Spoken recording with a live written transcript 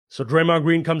So Draymond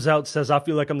Green comes out, says, I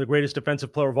feel like I'm the greatest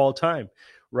defensive player of all time,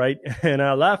 right? And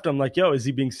I laughed. I'm like, yo, is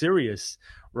he being serious,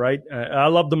 right? I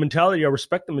love the mentality. I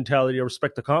respect the mentality. I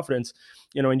respect the confidence,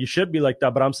 and you should be like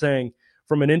that. But I'm saying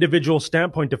from an individual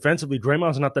standpoint, defensively,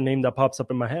 Draymond's not the name that pops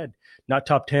up in my head. Not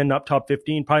top 10, not top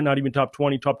 15, probably not even top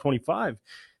 20, top 25.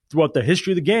 Throughout the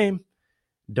history of the game,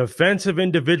 defensive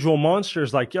individual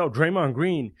monsters like, yo, Draymond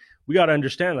Green, we got to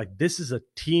understand, like, this is a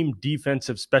team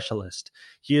defensive specialist.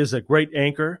 He is a great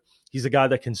anchor. He's a guy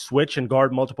that can switch and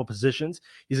guard multiple positions.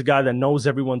 He's a guy that knows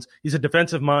he's a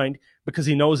defensive mind because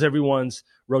he knows everyone's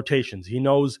rotations. He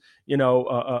knows,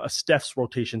 a Steph's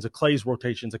rotations, a Clay's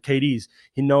rotations, a KD's.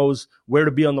 He knows where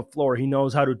to be on the floor. He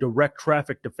knows how to direct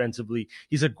traffic defensively.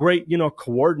 He's a great,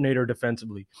 coordinator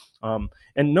defensively.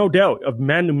 And no doubt, of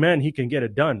man to man, he can get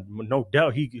it done. No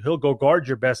doubt, he'll go guard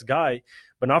your best guy,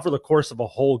 but not for the course of a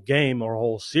whole game or a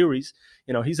whole series.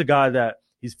 He's a guy that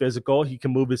he's physical. He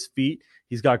can move his feet.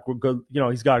 He's got good,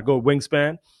 he's got a good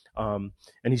wingspan, and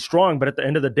he's strong. But at the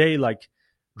end of the day, like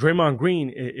Draymond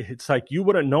Green, it's like you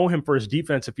wouldn't know him for his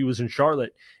defense if he was in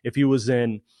Charlotte, if he was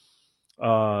in,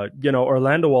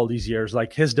 Orlando all these years.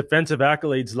 Like his defensive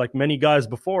accolades, like many guys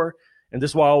before, and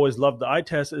this is why I always loved the eye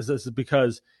test, is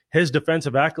because his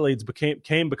defensive accolades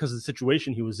came because of the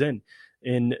situation he was in,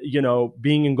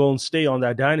 being in Golden State on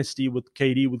that dynasty with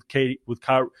KD,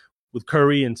 with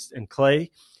Curry and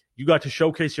Clay. You got to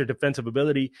showcase your defensive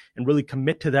ability and really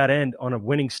commit to that end on a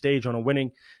winning stage, on a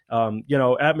winning,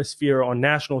 atmosphere on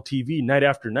national TV night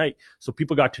after night. So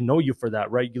people got to know you for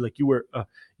that, right? You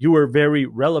were very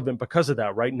relevant because of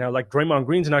that, right? Now, like Draymond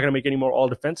Green's not going to make any more all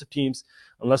defensive teams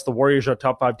unless the Warriors are a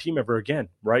top 5 team ever again,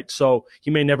 right? So he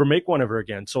may never make one ever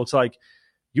again. So it's like,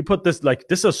 you put this, like,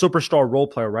 this is a superstar role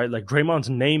player, right? Like Draymond's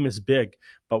name is big,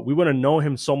 but we wouldn't know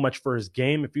him so much for his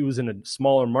game if he was in a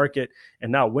smaller market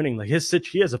and not winning. Like he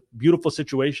has a beautiful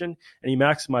situation and he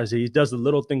maximizes it. He does the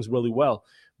little things really well.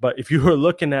 But if you were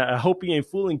looking at, I hope he ain't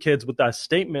fooling kids with that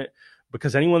statement,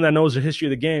 because anyone that knows the history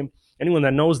of the game, anyone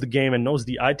that knows the game and knows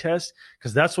the eye test,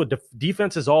 because that's what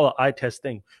defense is, all an eye test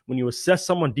thing. When you assess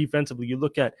someone defensively, you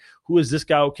look at, who is this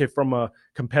guy, okay, from a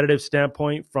competitive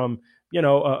standpoint, from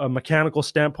a mechanical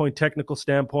standpoint, technical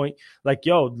standpoint. Like,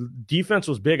 yo, defense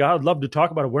was big. I would love to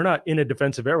talk about it. We're not in a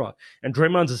defensive era. And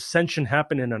Draymond's ascension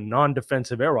happened in a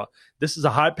non-defensive era. This is a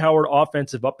high-powered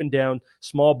offensive, up and down,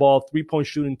 small ball, three-point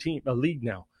shooting team, a league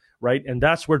now, right? And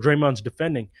that's where Draymond's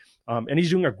defending. And he's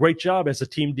doing a great job as a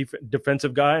team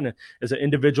defensive guy and as an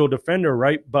individual defender,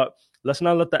 right? But let's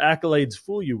not let the accolades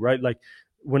fool you, right? Like,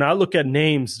 when I look at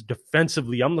names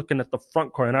defensively, I'm looking at the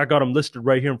front court, and I got them listed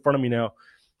right here in front of me now.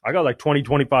 I got like 20,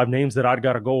 25 names that I'd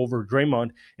got to go over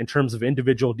Draymond in terms of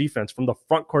individual defense. From the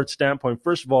front court standpoint,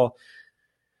 first of all, all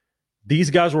these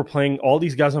guys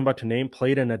I'm about to name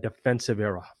played in a defensive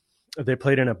era. They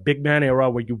played in a big man era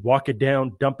where you walk it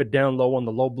down, dump it down low on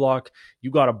the low block.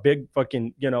 You got a big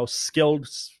fucking, skilled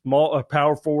small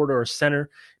power forward or a center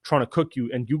trying to cook you,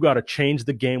 and you got to change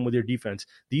the game with your defense.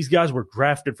 These guys were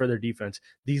drafted for their defense.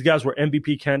 These guys were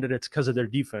MVP candidates because of their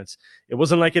defense. It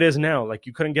wasn't like it is now. Like,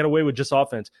 you couldn't get away with just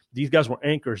offense. These guys were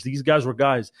anchors. These guys were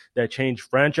guys that changed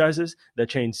franchises, that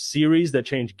changed series, that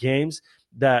changed games,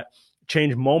 that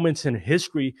changed moments in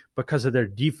history because of their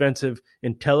defensive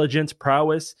intelligence,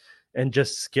 prowess, and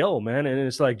just skill, man. And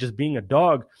it's like just being a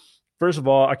dog. First of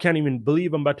all, I can't even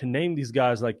believe I'm about to name these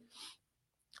guys. Like,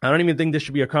 I don't even think this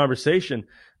should be a conversation.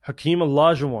 Hakeem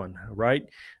Olajuwon, right?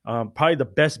 Probably the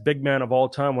best big man of all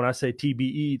time. When I say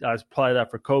TBE, I apply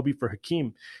that for Kobe, for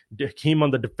Hakeem. Hakeem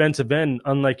on the defensive end,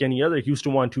 unlike any other.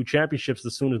 Houston won 2 championships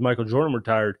as soon as Michael Jordan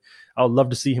retired. I would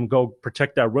love to see him go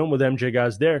protect that rim with MJ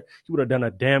guys there. He would have done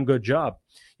a damn good job.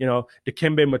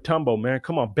 Dikembe Mutombo, man,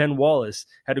 come on. Ben Wallace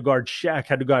had to guard Shaq,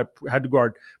 had to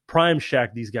guard prime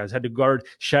Shaq. These guys had to guard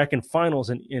Shaq in finals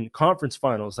and in conference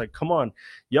finals. Like, come on,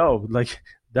 yo, like,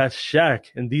 that's Shaq,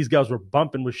 and these guys were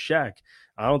bumping with Shaq.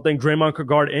 I don't think Draymond could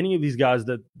guard any of these guys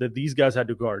that these guys had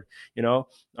to guard.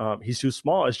 He's too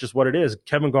small. It's just what it is.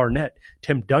 Kevin Garnett,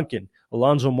 Tim Duncan,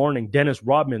 Alonzo Mourning, Dennis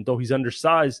Rodman, though he's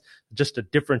undersized, just a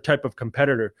different type of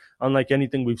competitor, unlike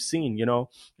anything we've seen.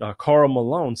 Karl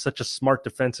Malone, such a smart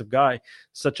defensive guy,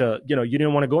 such a, you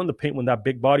didn't want to go in the paint when that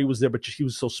big body was there, but he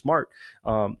was so smart.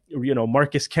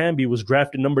 Marcus Camby was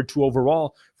drafted number 2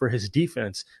 overall for his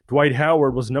defense. Dwight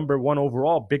Howard was number 1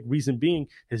 overall, big reason being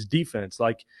his defense.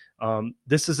 Like,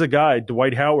 this is a guy,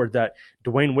 Dwight Howard, that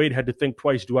Dwayne Wade had to think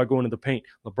twice. Do I go into the paint?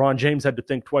 LeBron James had to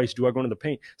think twice. Do I go into the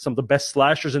paint? Some of the best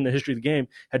slashers in the history of the game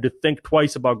had to think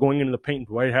twice about going into the paint.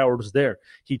 Dwight Howard was there.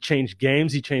 He changed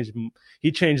games. He changed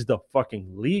the fucking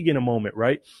league in a moment,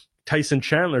 right? Tyson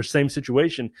Chandler, same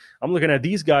situation. I'm looking at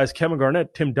these guys, Kevin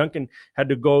Garnett, Tim Duncan had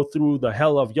to go through the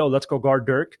hell of, yo, let's go guard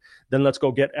Dirk. Then let's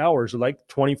go get ours, like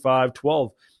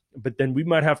 25-12. But then we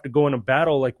might have to go in a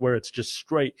battle like where it's just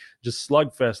straight, just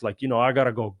slugfest. Like, I got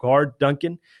to go guard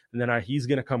Duncan, and then he's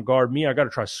going to come guard me. I got to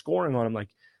try scoring on him. Like,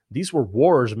 these were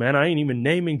wars, man. I ain't even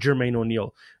naming Jermaine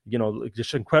O'Neal.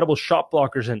 Just incredible shot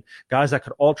blockers and guys that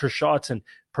could alter shots and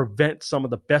prevent some of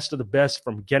the best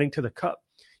from getting to the cup.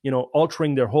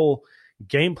 Altering their whole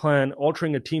game plan,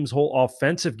 altering a team's whole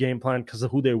offensive game plan because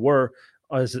of who they were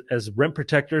as rim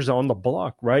protectors on the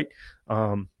block, right?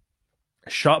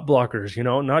 Shot blockers,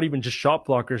 not even just shot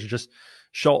blockers, just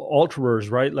shot alterers,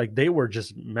 right? Like, they were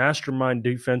just mastermind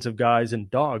defensive guys and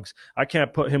dogs. I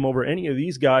can't put him over any of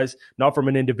these guys, not from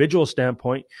an individual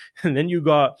standpoint. And then you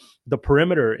got the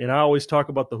perimeter, and I always talk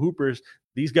about the hoopers.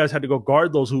 These guys had to go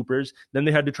guard those hoopers. Then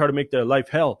they had to try to make their life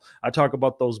hell. I talk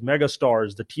about those mega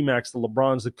stars, the T-Macs, the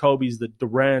LeBrons, the Kobes, the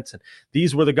Durants. And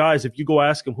these were the guys, if you go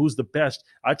ask them who's the best,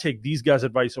 I take these guys'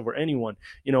 advice over anyone.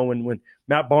 When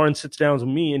Matt Barnes sits down with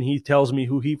me and he tells me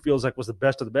who he feels like was the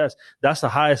best of the best, that's the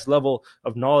highest level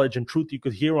of knowledge and truth you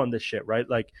could hear on this shit, right?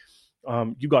 Like,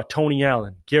 you got Tony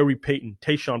Allen, Gary Payton,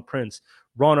 Tayshaun Prince,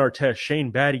 Ron Artest, Shane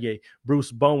Battier,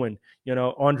 Bruce Bowen,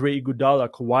 Andre Iguodala,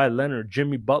 Kawhi Leonard,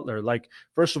 Jimmy Butler. Like,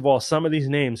 first of all, some of these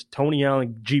names, Tony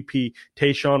Allen, GP,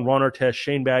 Tayshaun, Ron Artest,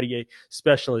 Shane Battier,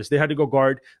 specialists. They had to go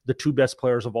guard the two best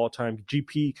players of all time.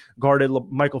 GP guarded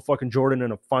Michael fucking Jordan in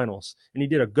the finals, and he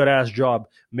did a good-ass job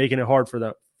making it hard for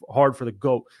the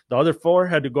GOAT. The other four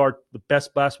had to guard the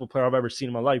best basketball player I've ever seen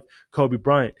in my life, Kobe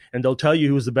Bryant. And they'll tell you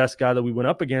who was the best guy that we went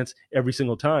up against every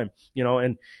single time.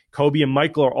 And Kobe and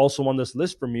Michael are also on this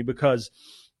list for me because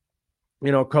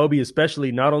Kobe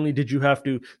especially, not only did you have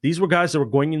to, these were guys that were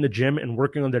going in the gym and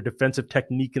working on their defensive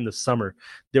technique in the summer.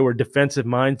 They were defensive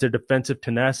minds, their defensive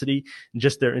tenacity, and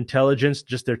just their intelligence,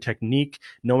 just their technique,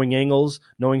 knowing angles,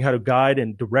 knowing how to guide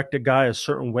and direct a guy a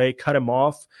certain way, cut him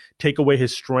off, take away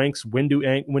his strengths, when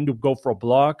to go for a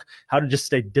block, how to just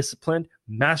stay disciplined,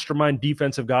 mastermind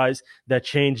defensive guys that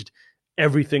changed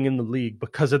everything in the league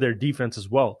because of their defense as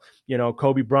well.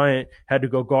 Kobe Bryant had to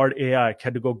go guard AI,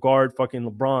 had to go guard fucking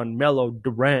LeBron, Melo,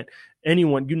 Durant,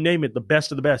 anyone, you name it, the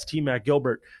best of the best, T-Mac,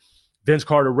 Gilbert, Vince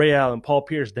Carter, Ray Allen, Paul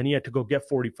Pierce. Then he had to go get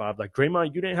 45. Like,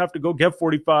 Draymond, you didn't have to go get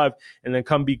 45 and then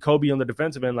come be Kobe on the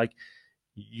defensive end. Like,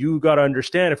 you got to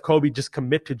understand, if Kobe just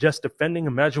commit to just defending,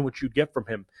 imagine what you'd get from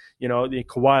him. The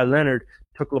Kawhi Leonard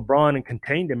took LeBron and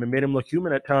contained him and made him look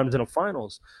human at times in the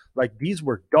finals. Like, these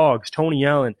were dogs. Tony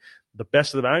Allen, the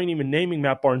best of them. I ain't even naming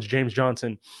Matt Barnes, James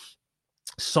Johnson.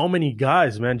 So many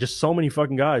guys, man. Just so many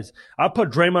fucking guys. I put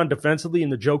Draymond defensively in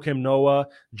the Joakim Noah,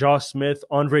 Josh Smith,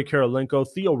 Andre Karolinko,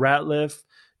 Theo Ratliff,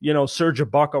 Serge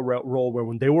Ibaka role, where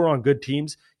when they were on good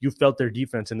teams, you felt their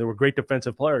defense and they were great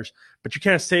defensive players. But you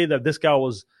can't say that this guy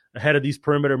was ahead of these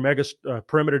perimeter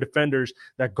defenders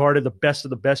that guarded the best of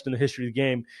the best in the history of the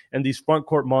game, and these front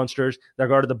court monsters that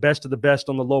guarded the best of the best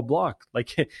on the low block.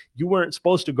 Like, you weren't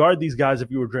supposed to guard these guys if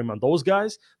you were Draymond. Those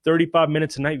guys, 35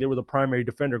 minutes a night, they were the primary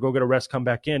defender. Go get a rest, come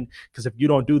back in, because if you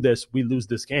don't do this, we lose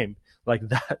this game. Like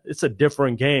that, it's a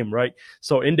different game, right?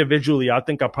 So individually, I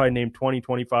think I probably named 20,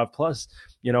 25 plus,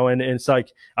 and it's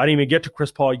like, I didn't even get to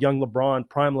Chris Paul, young LeBron,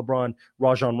 prime LeBron,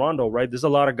 Rajon Rondo, right? There's a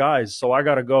lot of guys. So I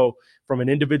got to go from an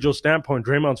individual standpoint.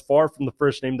 Draymond's far from the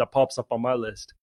first name that pops up on my list.